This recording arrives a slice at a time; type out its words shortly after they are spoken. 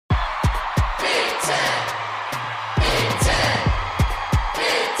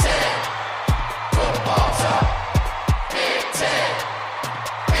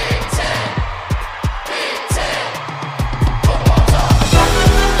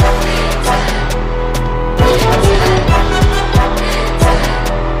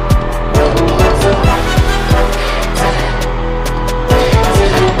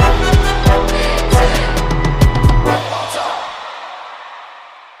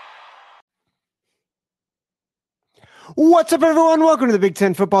What's up, everyone? Welcome to the Big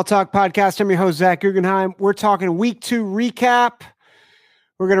Ten Football Talk podcast. I'm your host, Zach Guggenheim. We're talking week 2 recap.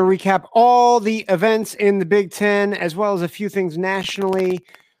 We're going to recap all the events in the Big Ten, as well as a few things nationally.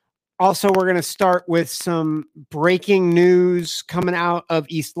 Also, we're going to start with some breaking news coming out of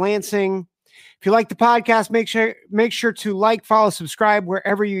East Lansing. If you like the podcast, make sure to like, follow, subscribe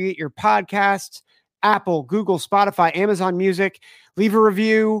wherever you get your podcasts. Apple, Google, Spotify, Amazon Music. Leave a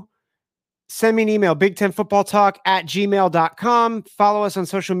review. Send me an email, big10footballtalk@gmail.com. Follow us on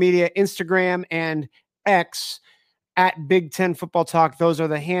social media, Instagram and X at Big Ten Football Talk. Those are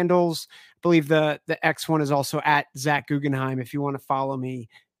the handles. I believe the X one is also at Zach Guggenheim if you want to follow me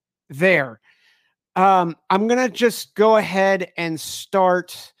there. I'm going to just go ahead and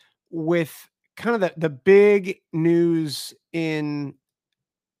start with kind of the big news in,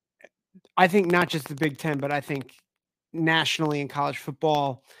 I think, not just the Big Ten, but I think nationally in college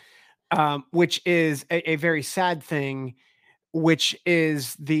football. Which is a very sad thing, which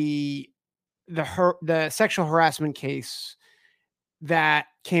is the sexual harassment case that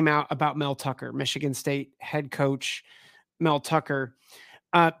came out about Mel Tucker, Michigan State head coach Mel Tucker.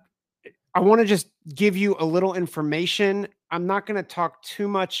 I want to just give you a little information. I'm not going to talk too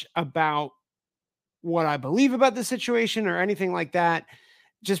much about what I believe about the situation or anything like that.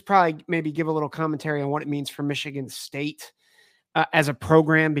 Just probably maybe give a little commentary on what it means for Michigan State as a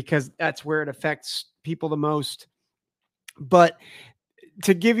program, because that's where it affects people the most. But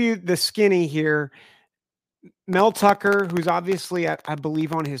to give you the skinny here, Mel Tucker, who's obviously, I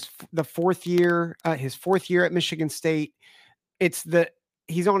believe, on his fourth year at Michigan State.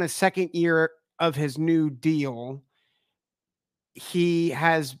 He's on his second year of his new deal. He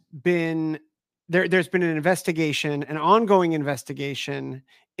has been there's been an investigation, an ongoing investigation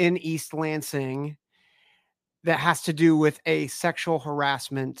in East Lansing that has to do with a sexual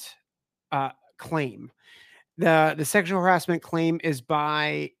harassment claim. The sexual harassment claim is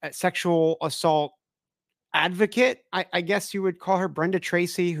by a sexual assault advocate. I guess you would call her Brenda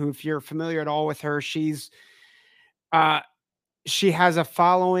Tracy, who, if you're familiar at all with her, she has a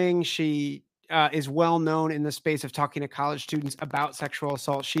following. She is well known in the space of talking to college students about sexual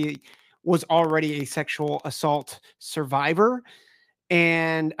assault. She was already a sexual assault survivor,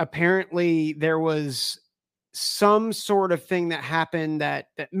 and apparently there was some sort of thing that happened that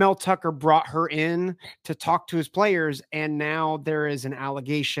Mel Tucker brought her in to talk to his players. And now there is an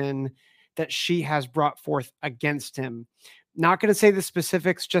allegation that she has brought forth against him. Not going to say the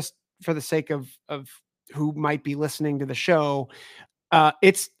specifics just for the sake of who might be listening to the show.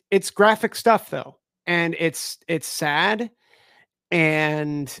 It's graphic stuff though. And it's sad.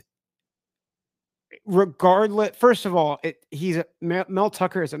 And regardless, first of all, Mel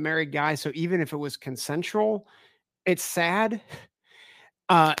Tucker is a married guy, so even if it was consensual, it's sad.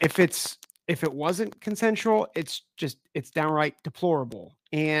 If it wasn't consensual, it's downright deplorable.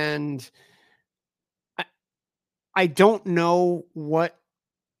 And I don't know what.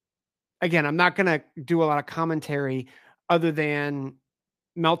 Again, I'm not going to do a lot of commentary other than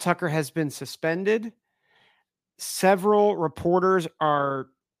Mel Tucker has been suspended. Several reporters are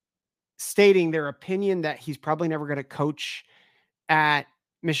stating their opinion that he's probably never going to coach at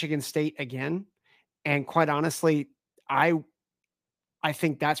Michigan State again. And quite honestly, I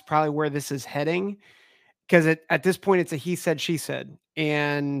think that's probably where this is heading, because at this point it's a he said, she said.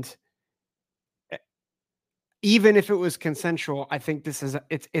 And even if it was consensual, I think it's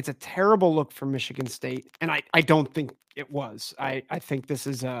a terrible look for Michigan State. And I don't think it was. I think this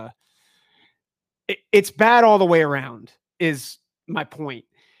is it's bad all the way around is my point.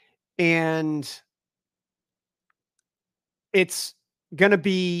 And it's going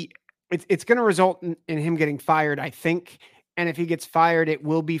to result in him getting fired, I think. And if he gets fired, it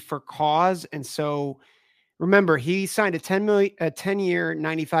will be for cause. And so remember, he signed a 10-year,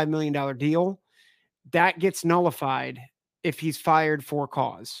 $95 million deal. That gets nullified if he's fired for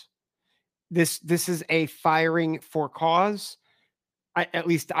cause. This is a firing for cause. At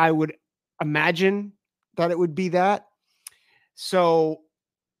least I would imagine that it would be that. So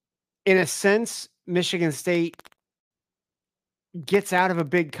in a sense, Michigan State gets out of a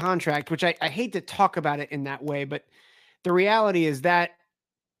big contract, which I hate to talk about it in that way, but the reality is that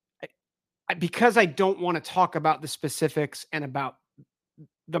because I don't want to talk about the specifics and about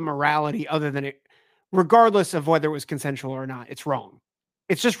the morality other than it, regardless of whether it was consensual or not, it's wrong.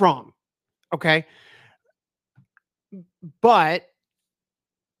 It's just wrong. Okay. But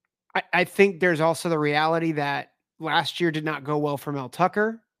I think there's also the reality that last year did not go well for Mel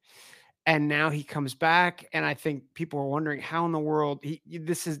Tucker. And now he comes back. And I think people are wondering how in the world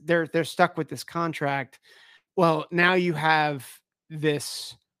they're stuck with this contract. Well, now you have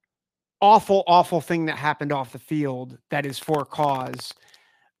this awful, awful thing that happened off the field that is for a cause.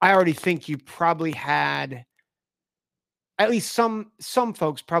 I already think you probably had, at least some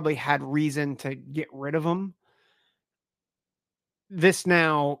folks probably had reason to get rid of him. This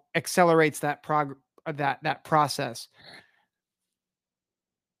now accelerates that that process.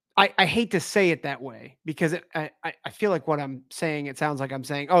 I hate to say it that way because I feel like what I'm saying, it sounds like I'm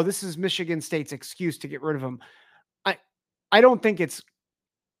saying, oh, this is Michigan State's excuse to get rid of him. I I don't think it's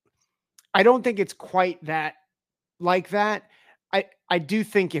I don't think it's quite that like that. I do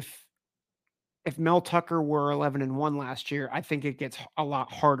think if Mel Tucker were 11-1 last year, I think it gets a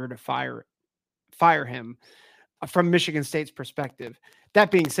lot harder to fire him from Michigan State's perspective.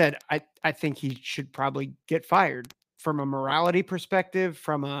 That being said, I think he should probably get fired from a morality perspective,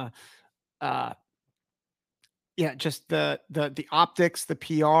 from a yeah, just the optics, the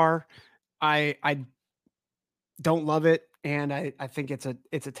PR. I don't love it, and I think it's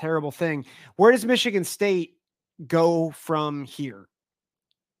a terrible thing. Where does Michigan State go from here?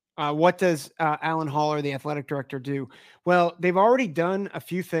 What does Alan Haller, the athletic director, do? Well, they've already done a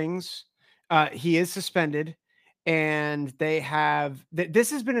few things. He is suspended, and they have.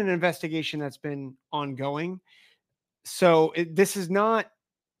 This has been an investigation that's been ongoing. So this is not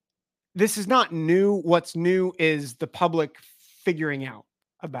new. What's new is the public figuring out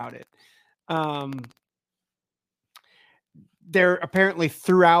about it. Um, there apparently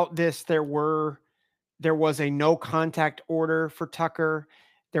throughout this there was a no contact order for Tucker.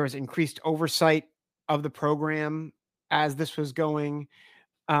 There was increased oversight of the program as this was going.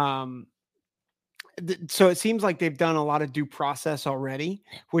 Um, so it seems like they've done a lot of due process already,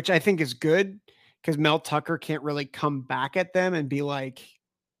 which I think is good because Mel Tucker can't really come back at them and be like,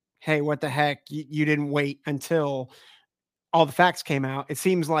 hey, what the heck? You didn't wait until all the facts came out. It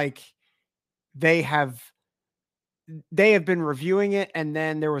seems like they have been reviewing it, and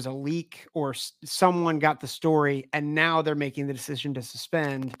then there was a leak or someone got the story, and now they're making the decision to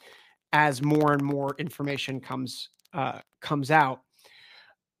suspend as more and more information comes out.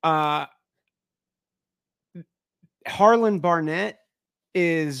 Harlan Barnett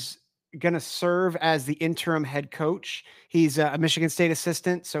is going to serve as the interim head coach. He's a Michigan State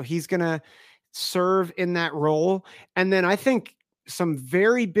assistant, so he's going to serve in that role. And then I think some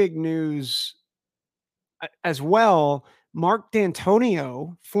very big news as well. Mark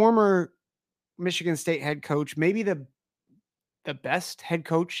D'Antonio, former Michigan State head coach, maybe the best head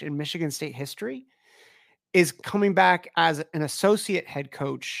coach in Michigan State history, is coming back as an associate head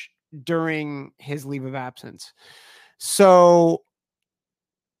coach during his leave of absence. So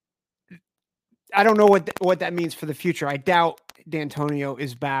I don't know what that means for the future. I doubt D'Antonio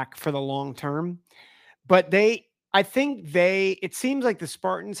is back for the long term, but it seems like the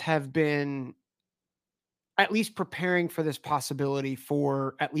Spartans have been at least preparing for this possibility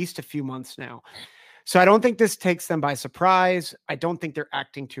for at least a few months now. So I don't think this takes them by surprise. I don't think they're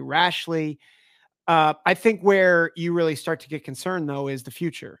acting too rashly. I think where you really start to get concerned, though, is the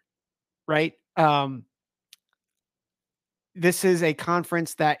future, right? This is a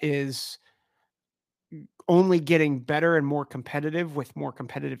conference that is only getting better and more competitive with more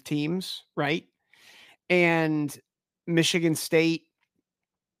competitive teams, right? And Michigan State,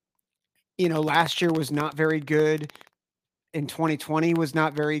 last year was not very good. In 2020 was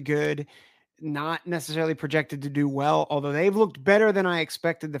not very good. Not necessarily projected to do well, although they've looked better than I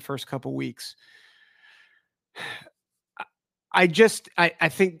expected the first couple weeks. I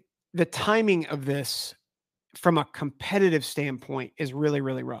think the timing of this from a competitive standpoint is really,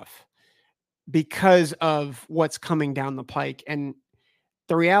 really rough because of what's coming down the pike. And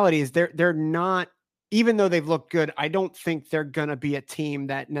the reality is they're not, even though they've looked good, I don't think they're going to be a team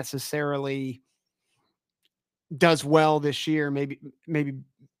that necessarily does well this year. Maybe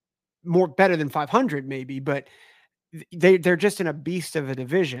more better than 500 maybe, but they're just in a beast of a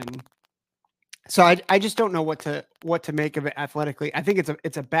division. So I just don't know what to make of it athletically. I think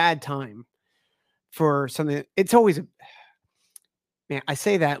it's a bad time for something. It's always man, I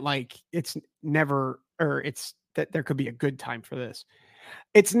say that like it's never, or it's that there could be a good time for this.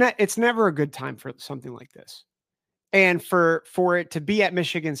 It's never a good time for something like this. And for it to be at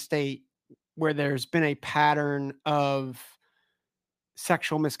Michigan State, where there's been a pattern of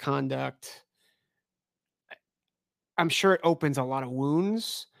sexual misconduct. I'm sure it opens a lot of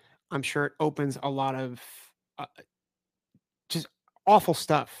wounds. I'm sure it opens a lot of just awful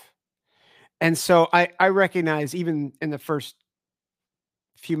stuff. And so I recognize, even in the first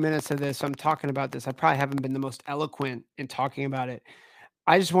few minutes of this, I'm talking about this, I probably haven't been the most eloquent in talking about it.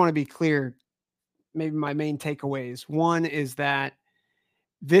 I just want to be clear. Maybe my main takeaways. One is that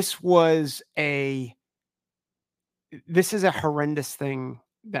this is a horrendous thing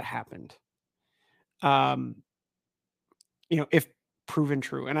that happened. If proven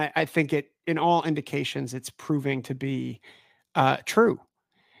true. And I think it, in all indications, it's proving to be true.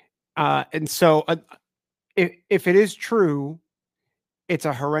 And so if it is true, it's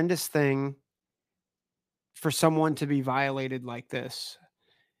a horrendous thing for someone to be violated like this.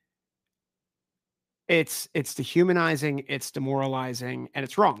 It's dehumanizing, it's demoralizing, and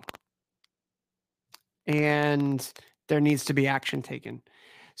it's wrong. And there needs to be action taken.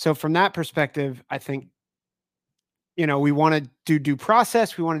 So from that perspective, I think, we want to do due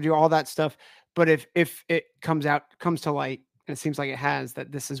process, we want to do all that stuff. But if it comes to light, and it seems like it has,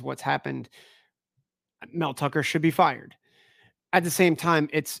 that this is what's happened, Mel Tucker should be fired. At the same time,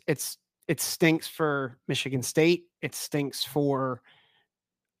 it stinks for Michigan State. It stinks for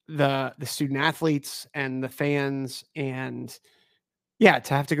the student athletes and the fans, and to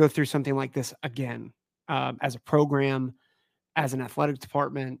have to go through something like this again, as a program, as an athletic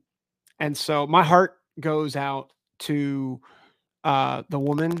department. And so my heart goes out to the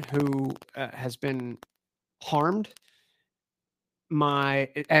woman who has been harmed.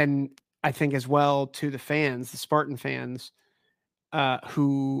 And I think as well to the fans, the Spartan fans,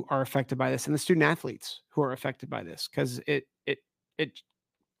 who are affected by this, and the student athletes who are affected by this, because it's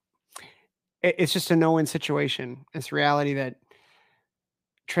just a no-win situation. It's reality that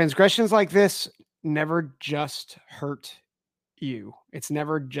transgressions like this never just hurt you. It's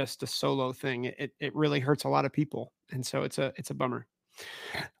never just a solo thing. It really hurts a lot of people, and so it's a bummer.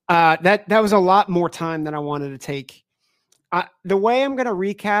 That was a lot more time than I wanted to take. The way I'm going to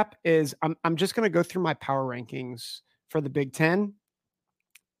recap is I'm just going to go through my power rankings for the Big Ten,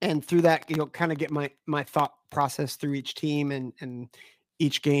 and through that you'll kind of get my thought process through each team and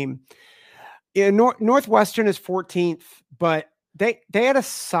each game. Northwestern is 14th, but they had a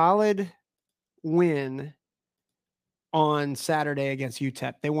solid win on Saturday against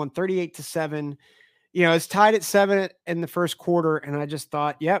UTEP. They won 38-7. It's tied at 7 in the first quarter, and I just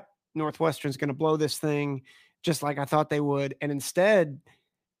thought, yep, Northwestern's going to blow this thing, just like I thought they would. And instead,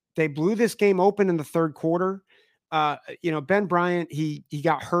 they blew this game open in the third quarter. Ben Bryant, he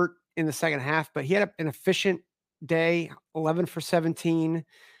got hurt in the second half, but he had an efficient day, 11 for 17,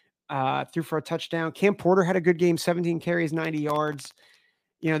 threw for a touchdown. Cam Porter had a good game, 17 carries, 90 yards.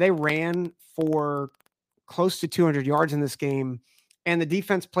 They ran for close to 200 yards in this game, and the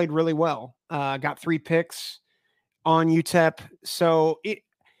defense played really well. Got 3 picks on UTEP. So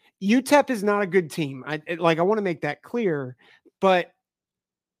UTEP is not a good team. I want to make that clear, but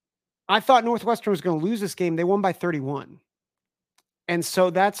I thought Northwestern was going to lose this game. They won by 31. And so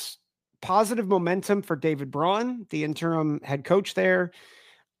that's positive momentum for David Braun, the interim head coach there.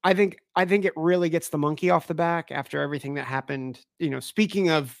 I think it really gets the monkey off the back after everything that happened. Speaking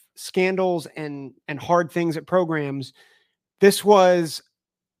of scandals and hard things at programs, this was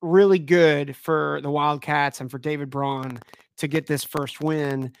really good for the Wildcats and for David Braun to get this first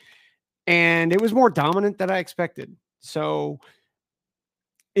win. And it was more dominant than I expected. So,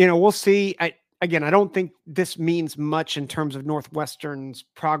 we'll see. I don't think this means much in terms of Northwestern's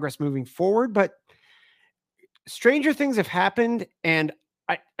progress moving forward, but stranger things have happened. And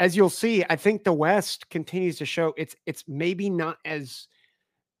as you'll see, I think the West continues to show it's maybe not as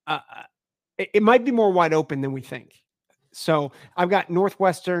it might be more wide open than we think. So I've got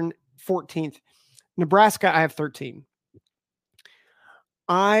Northwestern 14th, Nebraska. I have 13.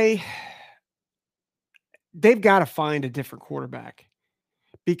 They've got to find a different quarterback,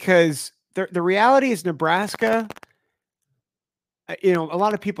 because the reality is Nebraska. A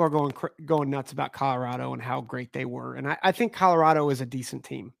lot of people are going nuts about Colorado and how great they were. And I think Colorado is a decent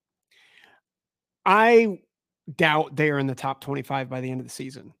team. I doubt they are in the top 25 by the end of the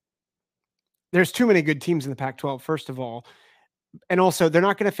season. There's too many good teams in the Pac-12, first of all. And also, they're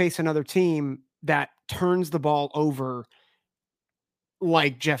not going to face another team that turns the ball over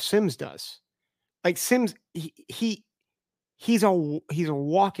like Jeff Sims does. Like Sims, he's a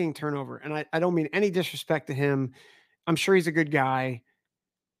walking turnover. And I don't mean any disrespect to him. I'm sure he's a good guy,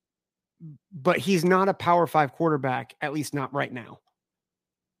 but he's not a Power 5 quarterback, at least not right now.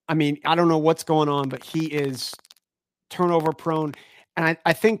 I mean, I don't know what's going on, but he is turnover prone. And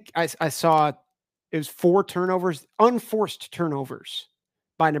I think I saw it was 4 turnovers, unforced turnovers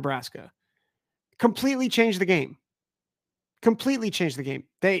by Nebraska. Completely changed the game. Completely changed the game.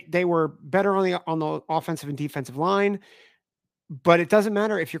 They were better on the offensive and defensive line, but it doesn't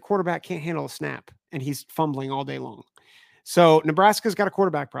matter if your quarterback can't handle a snap and he's fumbling all day long. So Nebraska's got a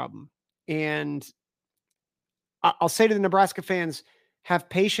quarterback problem. And I'll say to the Nebraska fans, have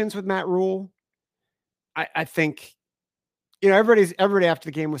patience with Matt Rule. I think, everybody after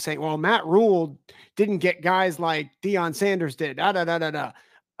the game was saying, well, Matt Rule didn't get guys like Deion Sanders did. Deion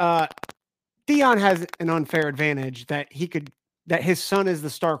has an unfair advantage that his son is the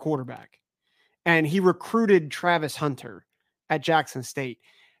star quarterback, and he recruited Travis Hunter at Jackson State.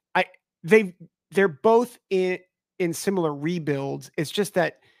 They're both in similar rebuilds. It's just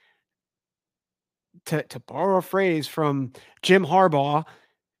that, to borrow a phrase from Jim Harbaugh,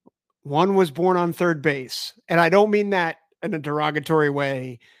 one was born on third base. And I don't mean that in a derogatory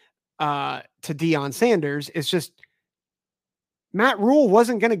way to Deion Sanders. It's just Matt Rule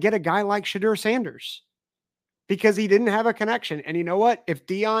wasn't going to get a guy like Shedeur Sanders because he didn't have a connection. And you know what? If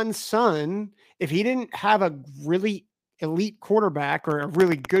Deion's son, if he didn't have a really elite quarterback or a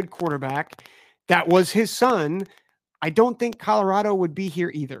really good quarterback that was his son, I don't think Colorado would be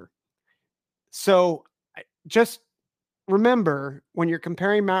here either. So just remember, when you're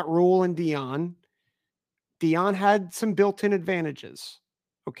comparing Matt Rule and Deion had some built-in advantages.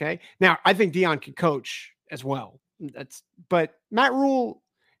 Okay. Now, I think Deion can coach as well. But Matt Rule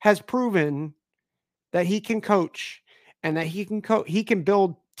has proven that he can coach and that he can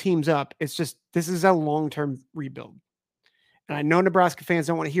build teams up. It's just, this is a long-term rebuild. And I know Nebraska fans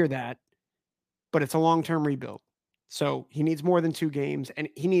don't want to hear that, but it's a long-term rebuild. So he needs more than 2 games, and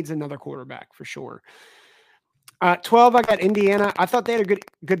he needs another quarterback for sure. 12, I got Indiana. I thought they had a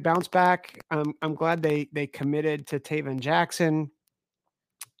good bounce back. I'm glad they committed to Taven Jackson.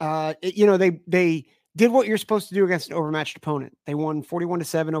 They did what you're supposed to do against an overmatched opponent. They won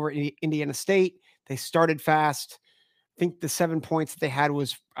 41-7 over Indiana State. They started fast. I think the 7 points that they had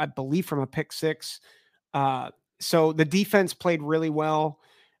was, I believe, from a pick 6. So the defense played really well.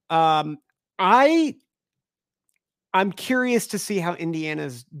 I'm curious to see how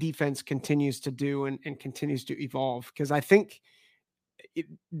Indiana's defense continues to do and continues to evolve, because I think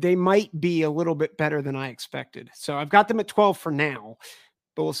they might be a little bit better than I expected. So I've got them at 12 for now,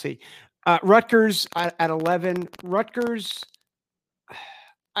 but we'll see. Rutgers at 11. Rutgers,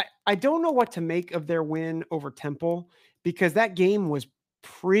 I don't know what to make of their win over Temple, because that game was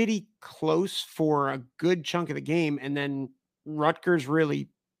pretty close for a good chunk of the game, and then Rutgers really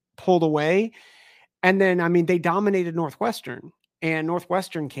pulled away. And then, I mean, they dominated Northwestern, and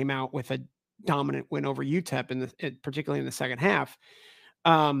Northwestern came out with a dominant win over UTEP particularly in the second half.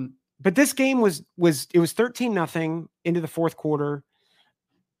 But this game was 13-0 into the fourth quarter.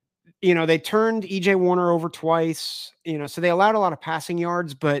 They turned EJ Warner over twice, so they allowed a lot of passing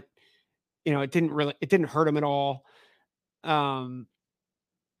yards, but it didn't hurt them at all.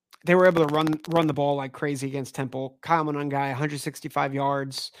 They were able to run the ball like crazy against Temple. Kyle Monangai, 165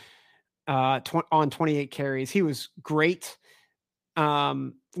 yards. On 28 carries. He was great.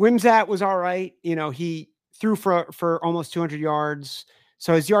 Wimsatt was all right. He threw for almost 200 yards.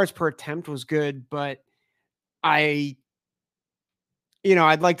 So his yards per attempt was good, but I'd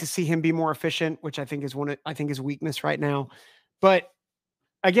like to see him be more efficient, which I think is his weakness right now. But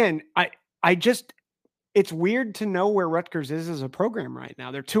again, it's weird to know where Rutgers is as a program right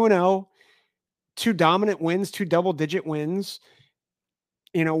now. They're 2-0, 2 dominant wins, 2 double-digit wins.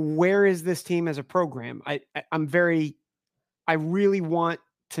 Where is this team as a program? I really want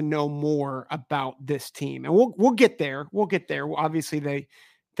to know more about this team, and we'll get there. We'll get there. Obviously,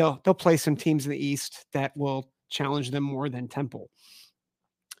 they'll play some teams in the East that will challenge them more than Temple.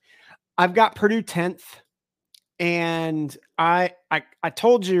 I've got Purdue 10th, and I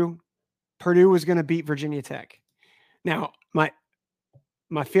told you Purdue was going to beat Virginia Tech. Now,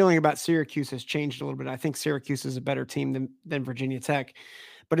 my feeling about Syracuse has changed a little bit. I think Syracuse is a better team than Virginia Tech,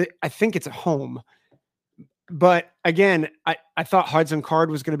 but I think it's at home. But again, I thought Hudson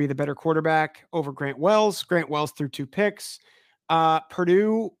Card was going to be the better quarterback over Grant Wells. Grant Wells threw 2 picks.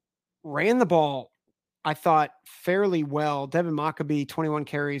 Purdue ran the ball, I thought, fairly well. Devin Maccabee, 21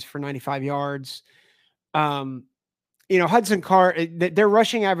 carries for 95 yards. Hudson Card, their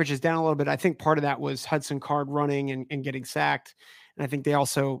rushing average is down a little bit. I think part of that was Hudson Card running and getting sacked. And I think they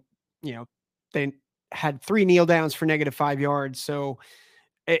also, they had 3 kneel downs for -5 yards. So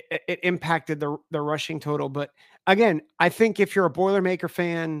it impacted the rushing total. But again, I think if you're a Boilermaker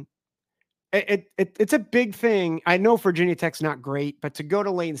fan, it's a big thing. I know Virginia Tech's not great, but to go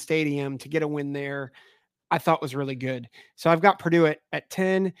to Lane Stadium to get a win there, I thought was really good. So I've got Purdue at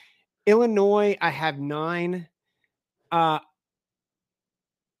 10. Illinois, I have 9.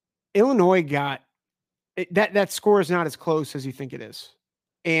 Illinois got that score is not as close as you think it is.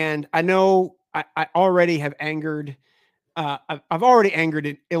 And I know I already have angered, I've already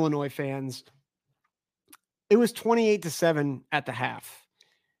angered Illinois fans. It was 28-7 at the half.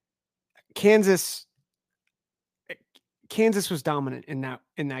 Kansas Kansas was dominant in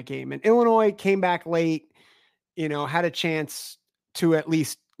that game, and Illinois came back late, had a chance to at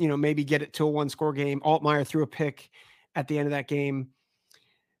least, maybe get it to a one-score game. Altmaier threw a pick at the end of that game.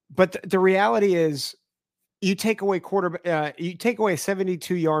 But the reality is, you take away a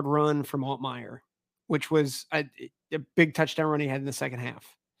 72-yard run from Altmaier, which was a big touchdown run he had in the second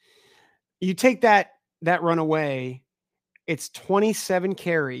half. You take that run away, it's 27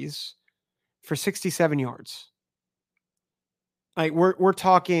 carries for 67 yards. Like we're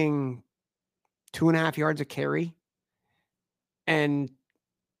talking 2.5 yards a carry. And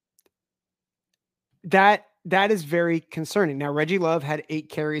that is very concerning. Now, Reggie Love had 8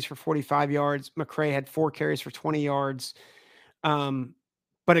 carries for 45 yards. McCray had 4 carries for 20 yards.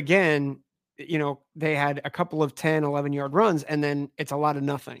 But again, they had a couple of 10, 11-yard runs, and then it's a lot of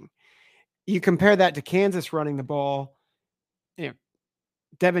nothing. You compare that to Kansas running the ball.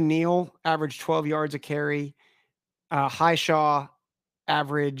 Devin Neal averaged 12 yards a carry. Highshaw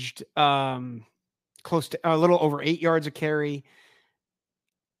averaged close to a little over 8 yards a carry.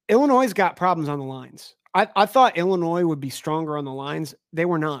 Illinois' got problems on the lines. I thought Illinois would be stronger on the lines. They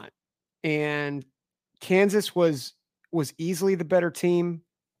were not. And Kansas was easily the better team.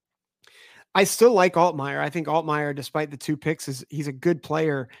 I still like Altmaier. I think Altmaier, despite the 2 picks, he's a good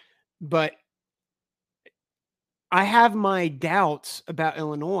player. But I have my doubts about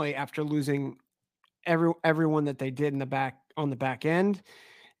Illinois after losing everyone that they did on the back end.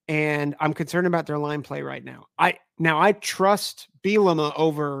 And I'm concerned about their line play right now. I trust Bielema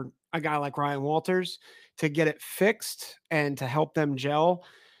over a guy like Ryan Walters to get it fixed and to help them gel.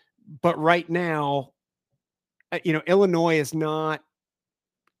 But right now, Illinois is not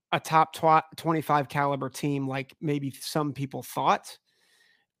a top 25 caliber team like maybe some people thought.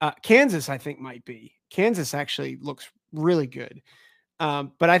 Kansas, I think, might be. Kansas actually looks really good.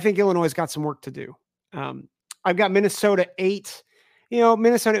 But I think Illinois has got some work to do. I've got Minnesota 8.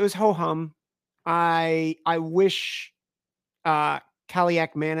 Minnesota, it was ho-hum. I wish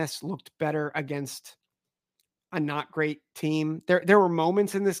Kaliak Manis looked better against a not great team. There were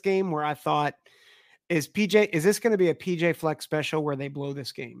moments in this game where I thought, is this going to be a PJ Fleck special where they blow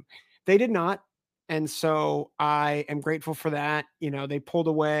this game? They did not. And so I am grateful for that. They pulled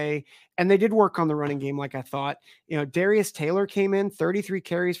away and they did work on the running game like I thought. Darius Taylor came in, 33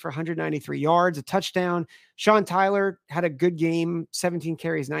 carries for 193 yards, a touchdown. Sean Tyler had a good game, 17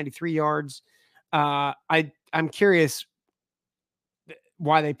 carries, 93 yards. I'm curious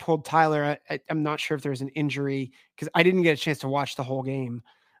why they pulled Tyler. I'm not sure if there's an injury because I didn't get a chance to watch the whole game.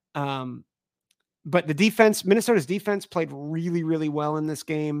 But the defense, Minnesota's defense played really, really well in this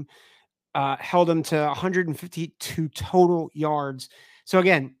game. Held them to 152 total yards. So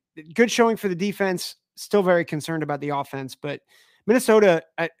again, good showing for the defense. Still very concerned about the offense, but Minnesota,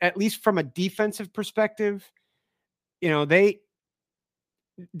 at least from a defensive perspective, the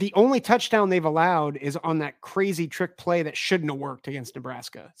only touchdown they've allowed is on that crazy trick play that shouldn't have worked against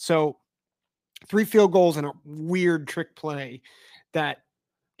Nebraska. So 3 field goals and a weird trick play that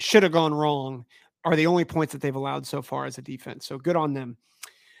should have gone wrong are the only points that they've allowed so far as a defense. So good on them.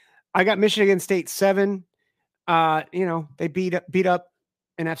 I got Michigan State 7. They beat up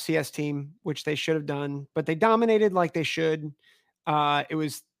an FCS team, which they should have done, but they dominated like they should. It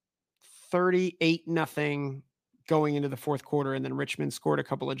was 38-0 going into the fourth quarter, and then Richmond scored a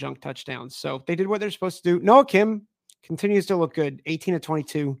couple of junk touchdowns. So they did what they're supposed to do. Noah Kim continues to look good. 18 of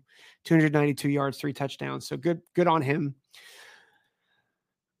 22, 292 yards, 3 touchdowns. So good on him.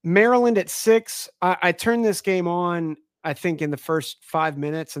 Maryland at 6. I turned this game on, I think, in the first 5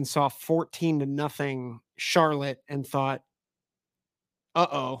 minutes and saw 14-0 Charlotte and thought,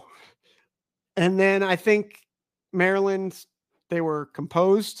 uh-oh. And then I think Maryland, they were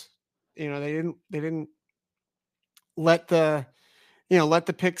composed. They didn't let the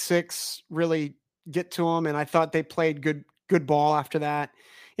pick six really get to them. And I thought they played good ball after that.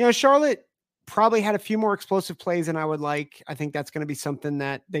 Charlotte probably had a few more explosive plays than I would like. I think that's going to be something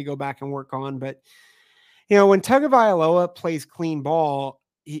that they go back and work on. But, when Tagovailoa plays clean ball,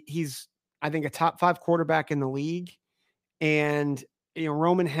 he's, I think, a top 5 quarterback in the league. And,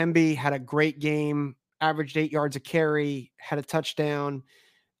 Roman Hemby had a great game, averaged 8 yards a carry, had a touchdown.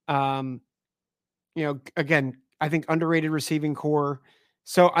 Again, I think underrated receiving core.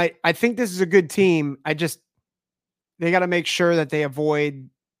 So I think this is a good team. They got to make sure that they avoid,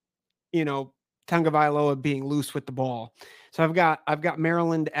 Tagovailoa being loose with the ball. So I've got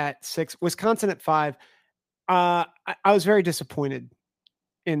Maryland at 6, Wisconsin at 5. I was very disappointed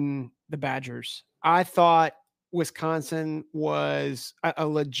in the Badgers. I thought Wisconsin was a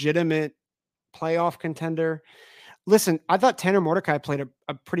legitimate playoff contender. Listen, I thought Tanner Mordecai played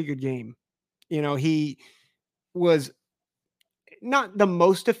a pretty good game. He was not the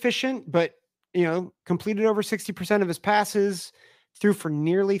most efficient, but completed over 60% of his passes, threw for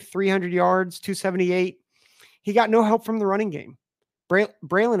nearly 300 yards, 278. He got no help from the running game.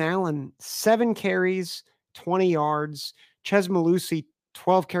 Braylon Allen, 7 carries, 20 yards. Ches Malusi,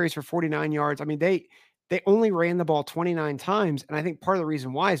 12 carries for 49 yards. I mean, they only ran the ball 29 times. And I think part of the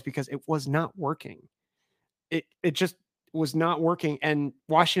reason why is because it was not working. It just was not working. And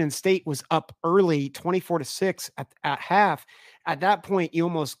Washington State was up early, 24-6 at half. At that point, you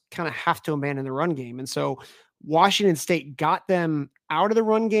almost kind of have to abandon the run game. And so Washington State got them out of the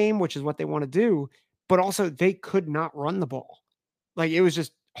run game, which is what they want to do, but also they could not run the ball. Like, it was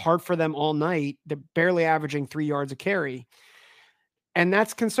just hard for them all night. They're barely averaging 3 yards a carry. And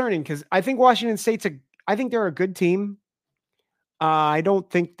that's concerning because I think Washington State's I think they're a good team. I don't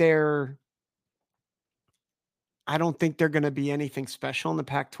think they're going to be anything special in the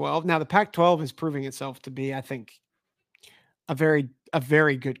Pac-12. Now, the Pac-12 is proving itself to be, I think, a very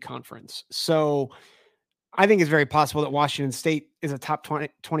good conference. So I think it's very possible that Washington State is a top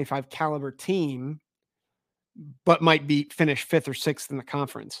 25 caliber team, but might be finished 5th or 6th in the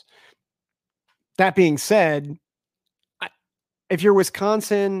conference. That being said, if you're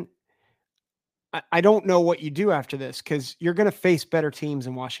Wisconsin, I don't know what you do after this because you're going to face better teams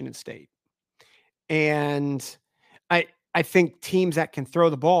in Washington State. And I think teams that can throw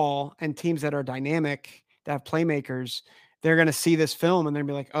the ball and teams that are dynamic, that have playmakers, they're going to see this film and they're going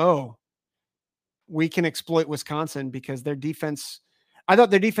to be like, oh, we can exploit Wisconsin because their defense, I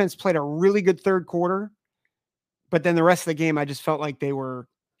thought their defense played a really good third quarter, but then the rest of the game, I just felt like they were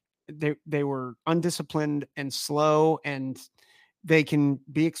undisciplined and slow, and they can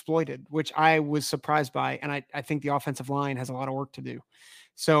be exploited, which I was surprised by. And I think the offensive line has a lot of work to do.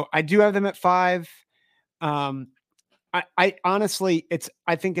 So I do have them at 5. I honestly,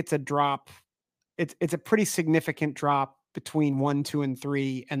 I think it's a drop. It's a pretty significant drop between 1, 2, and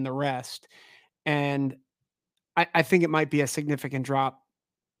 3 and the rest. And I think it might be a significant drop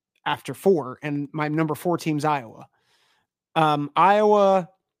after 4. And my number 4 team's Iowa. Iowa,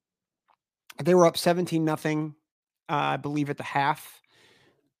 they were up 17-0, I believe, at the half.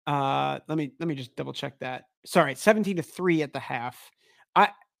 Let me just double check that. Sorry, 17-3 at the half.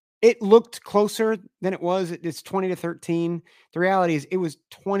 It looked closer than it was. It's 20-13. The reality is it was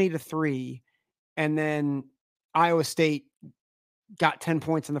 20-3. And then Iowa State got 10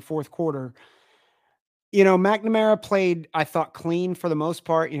 points in the fourth quarter. McNamara played, I thought, clean for the most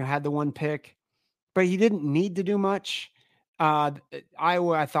part, had the 1 pick, but he didn't need to do much.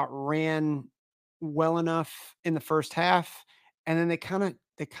 Iowa, I thought, ran well enough in the first half, and then they kind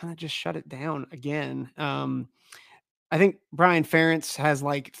of just shut it down again. I think Brian Ferentz has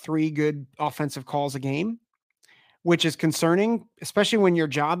like 3 good offensive calls a game, which is concerning, especially when your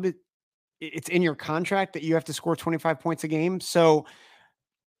job, it's in your contract that you have to score 25 points a game. So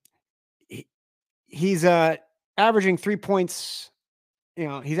he's averaging 3 points.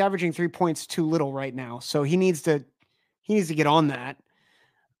 He's averaging 3 points too little right now. So he needs to get on that.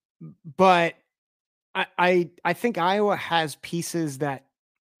 But I think Iowa has pieces that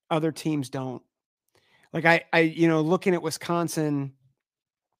other teams don't. Like I looking at Wisconsin,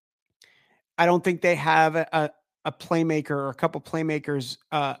 I don't think they have a playmaker or a couple playmakers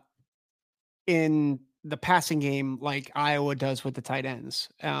in the passing game like Iowa does with the tight ends.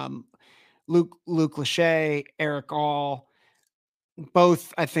 Luke Lachey, Eric All,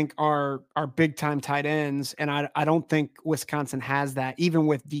 both I think are big time tight ends, and I don't think Wisconsin has that, even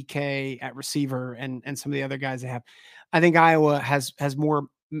with DK at receiver and some of the other guys they have. I think Iowa has more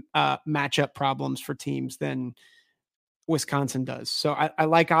matchup problems for teams than Wisconsin does. So I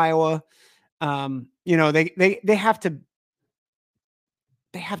like Iowa. They have to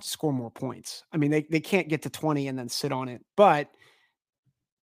score more points. I mean, they can't get to 20 and then sit on it, but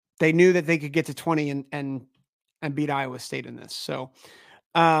they knew that they could get to 20 and beat Iowa State in this. So,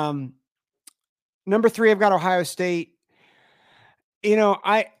 number 3, I've got Ohio State.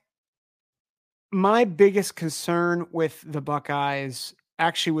 My biggest concern with the Buckeyes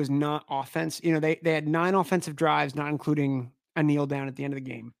actually was not offense. They had 9 offensive drives, not including a kneel down at the end of the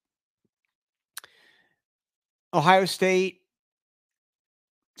game. Ohio State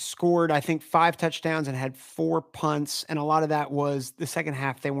scored, I think, 5 touchdowns and had 4 punts. And a lot of that was the second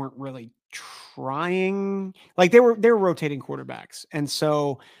half. They weren't really trying, like they were rotating quarterbacks. And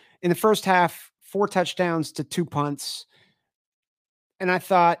so in the first half, 4 touchdowns to 2 punts. And I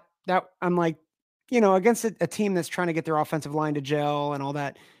thought that I'm like, against a team that's trying to get their offensive line to gel and all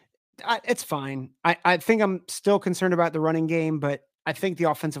that, it's fine. I think I'm still concerned about the running game, but I think the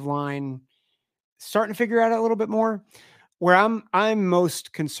offensive line starting to figure out a little bit more. Where I'm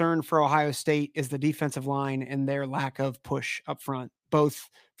most concerned for Ohio State is the defensive line and their lack of push up front, both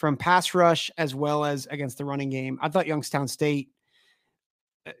from pass rush as well as against the running game. I thought Youngstown State,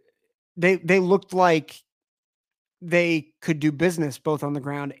 they looked like they could do business both on the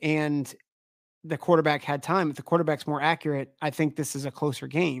ground and the quarterback had time. If the quarterback's more accurate, I think this is a closer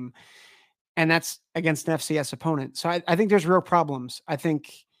game. And that's against an FCS opponent. So I think there's real problems. I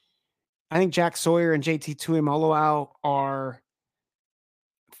think Jack Sawyer and JT Tuimoloau are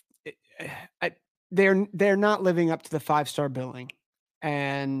they're not living up to the 5-star billing.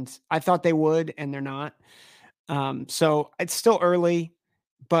 And I thought they would, and they're not. So it's still early,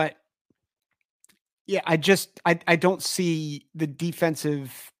 but yeah, I don't see the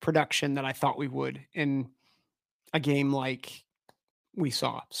defensive production that I thought we would in a game like we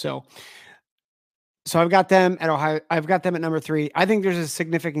saw. So I've got them at Ohio. I've got them at number 3. I think there's a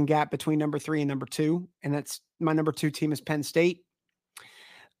significant gap between number 3 and number 2, and that's my number 2 team is Penn State.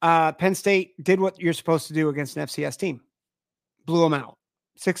 Penn State did what you're supposed to do against an FCS team. Blew them out.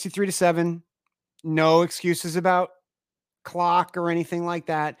 63-7. No excuses about clock or anything like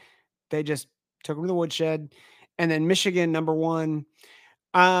that. They just took them to the woodshed. And then Michigan, number 1.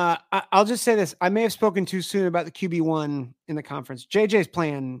 I'll just say this. I may have spoken too soon about the QB1 in the conference. JJ's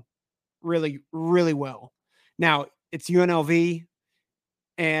playing really, really well. Now, it's UNLV,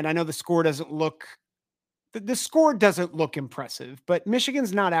 and I know the score doesn't look impressive, but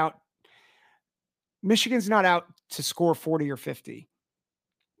Michigan's not out to score 40 or 50.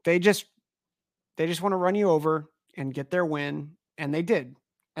 They just want to run you over and get their win, and they did.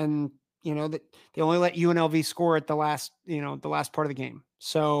 And that they only let UNLV score at the last part of the game.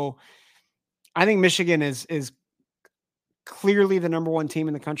 So I think Michigan is clearly the number 1 team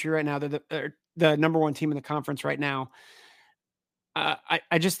in the country right now. They're the number 1 team in the conference right now.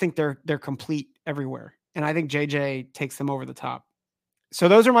 I just think they're complete everywhere. And I think JJ takes them over the top. So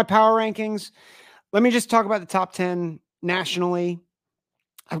those are my power rankings. Let me just talk about the top 10 nationally.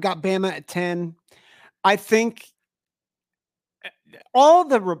 I've got Bama at 10. I think all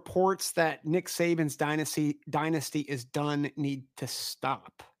the reports that Nick Saban's dynasty is done need to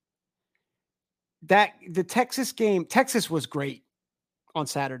stop. That the Texas game, Texas was great on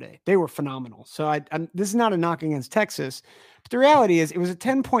Saturday. They were phenomenal. So this is not a knock against Texas, but the reality is it was a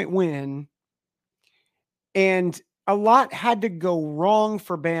 10-point win, and a lot had to go wrong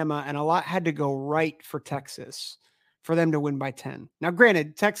for Bama and a lot had to go right for Texas for them to win by 10. Now,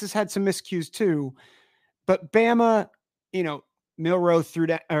 granted, Texas had some miscues too, but Bama, Milroe threw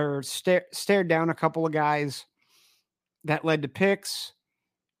that or stared down a couple of guys that led to picks.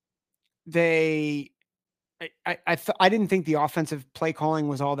 I didn't think the offensive play calling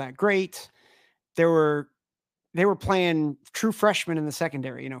was all that great. They were playing true freshmen in the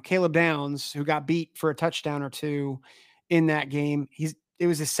secondary. Caleb Downs, who got beat for a touchdown or 2 in that game. It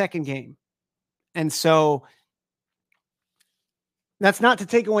was his second game. And so that's not to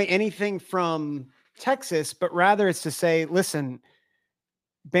take away anything from Texas, but rather it's to say, listen,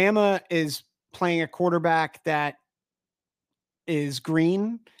 Bama is playing a quarterback that is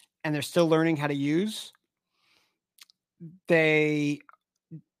green and they're still learning how to use. They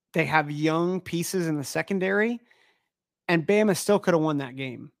have young pieces in the secondary, and Bama still could have won that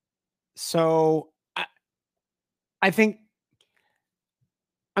game. So I think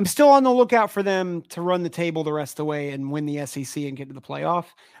I'm still on the lookout for them to run the table the rest of the way and win the SEC and get to the playoff.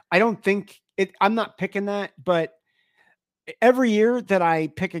 I don't think I'm not picking that, but every year that I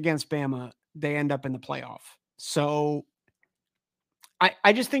pick against Bama, they end up in the playoff. So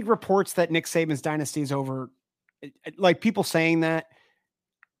I just think reports that Nick Saban's dynasty is over, like people saying that,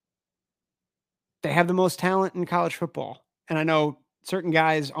 they have the most talent in college football. And I know certain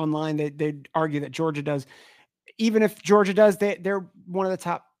guys online, they'd argue that Georgia does. Even if Georgia does, they're one of the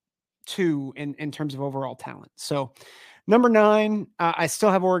top 2 in terms of overall talent. So number 9, I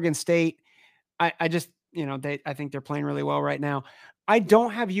still have Oregon State. I just, I think they're playing really well right now. I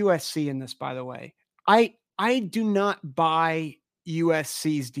don't have USC in this, by the way. I do not buy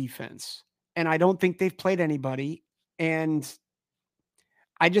USC's defense, and I don't think they've played anybody. And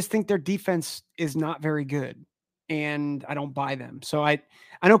I just think their defense is not very good, and I don't buy them. So I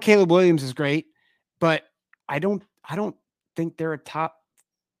know Caleb Williams is great, but I don't think they're a top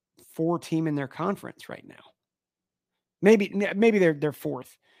 4 team in their conference right now. Maybe they're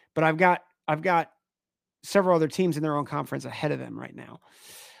 4th, but I've got several other teams in their own conference ahead of them right now.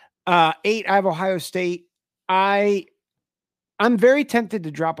 8, I have Ohio State. I'm very tempted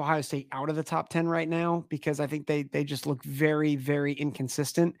to drop Ohio State out of the top 10 right now because I think they just look very, very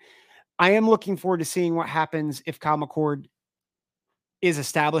inconsistent. I am looking forward to seeing what happens if Kyle McCord is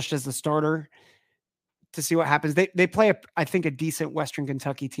established as the starter, to see what happens. They play I think a decent Western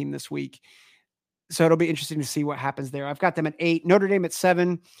Kentucky team this week. So it'll be interesting to see what happens there. I've got them at 8, Notre Dame at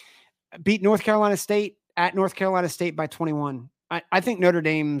 7, beat North Carolina State at North Carolina State by 21. I think Notre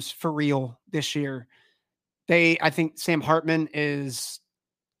Dame's for real this year. I think Sam Hartman is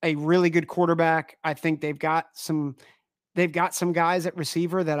a really good quarterback. I think they've got some guys at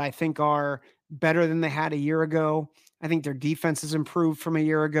receiver that I think are better than they had a year ago. I think their defense has improved from a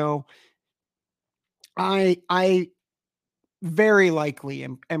year ago. I very likely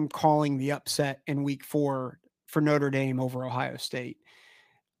am calling the upset in week 4 for Notre Dame over Ohio State.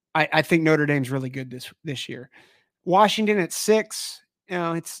 I think Notre Dame's really good this year. Washington at 6,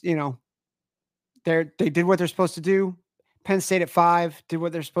 they did what they're supposed to do. Penn State at 5 did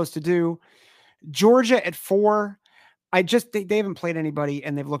what they're supposed to do. Georgia at 4, they haven't played anybody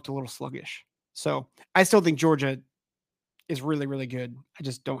and they've looked a little sluggish. So I still think Georgia is really, really good. I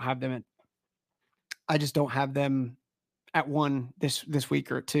just don't have them at 1 this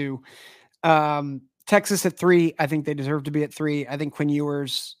week or 2. Texas at 3. I think they deserve to be at 3. I think Quinn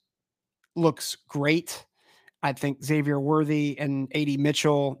Ewers looks great. I think Xavier Worthy and A.D.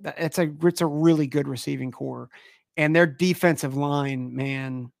 Mitchell, it's a really good receiving core. And their defensive line,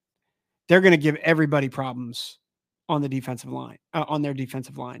 man, they're going to give everybody problems on the defensive line, on their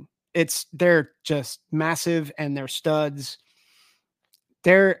defensive line. They're just massive and they're studs.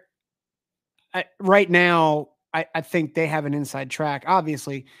 Right now, I think they have an inside track,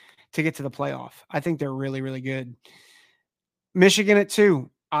 obviously, to get to the playoff. I think they're really, really good. Michigan at 2.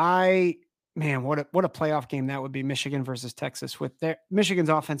 Man, what a playoff game that would be, Michigan versus Texas, with Michigan's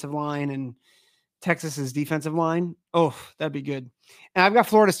offensive line and Texas's defensive line. Oh, that'd be good. And I've got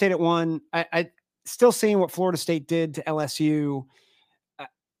Florida State at 1. I still seeing what Florida State did to LSU.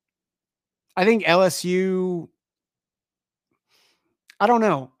 I think LSU, I don't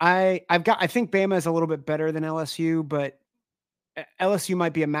know. I think Bama is a little bit better than LSU, but LSU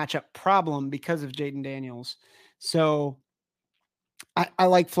might be a matchup problem because of Jaden Daniels. So I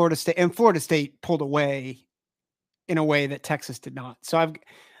like Florida State, and Florida State pulled away in a way that Texas did not. So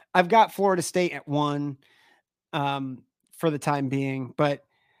I've got Florida State at 1 for the time being, but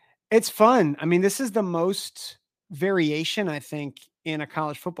it's fun. I mean, this is the most variation, I think, in a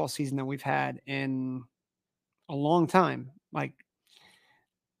college football season that we've had in a long time. Like,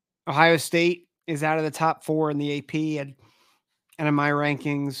 Ohio State is out of the top 4 in the AP and in my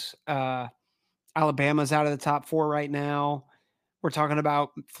rankings. Alabama's out of the top 4 right now. We're talking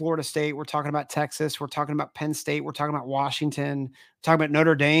about Florida State. We're talking about Texas. We're talking about Penn State. We're talking about Washington. We're talking about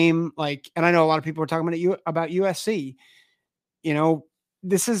Notre Dame. And I know a lot of people are talking about USC.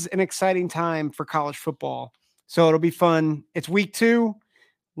 This is an exciting time for college football. So it'll be fun. It's week 2.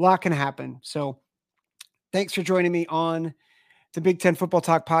 A lot can happen. So thanks for joining me on the Big Ten Football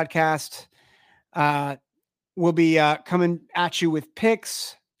Talk podcast. We'll be coming at you with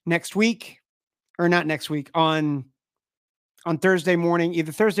picks next week, or not next week, on Thursday morning,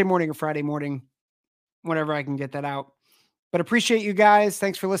 either Thursday morning or Friday morning, whenever I can get that out. But appreciate you guys.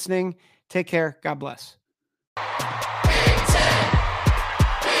 Thanks for listening. Take care. God bless.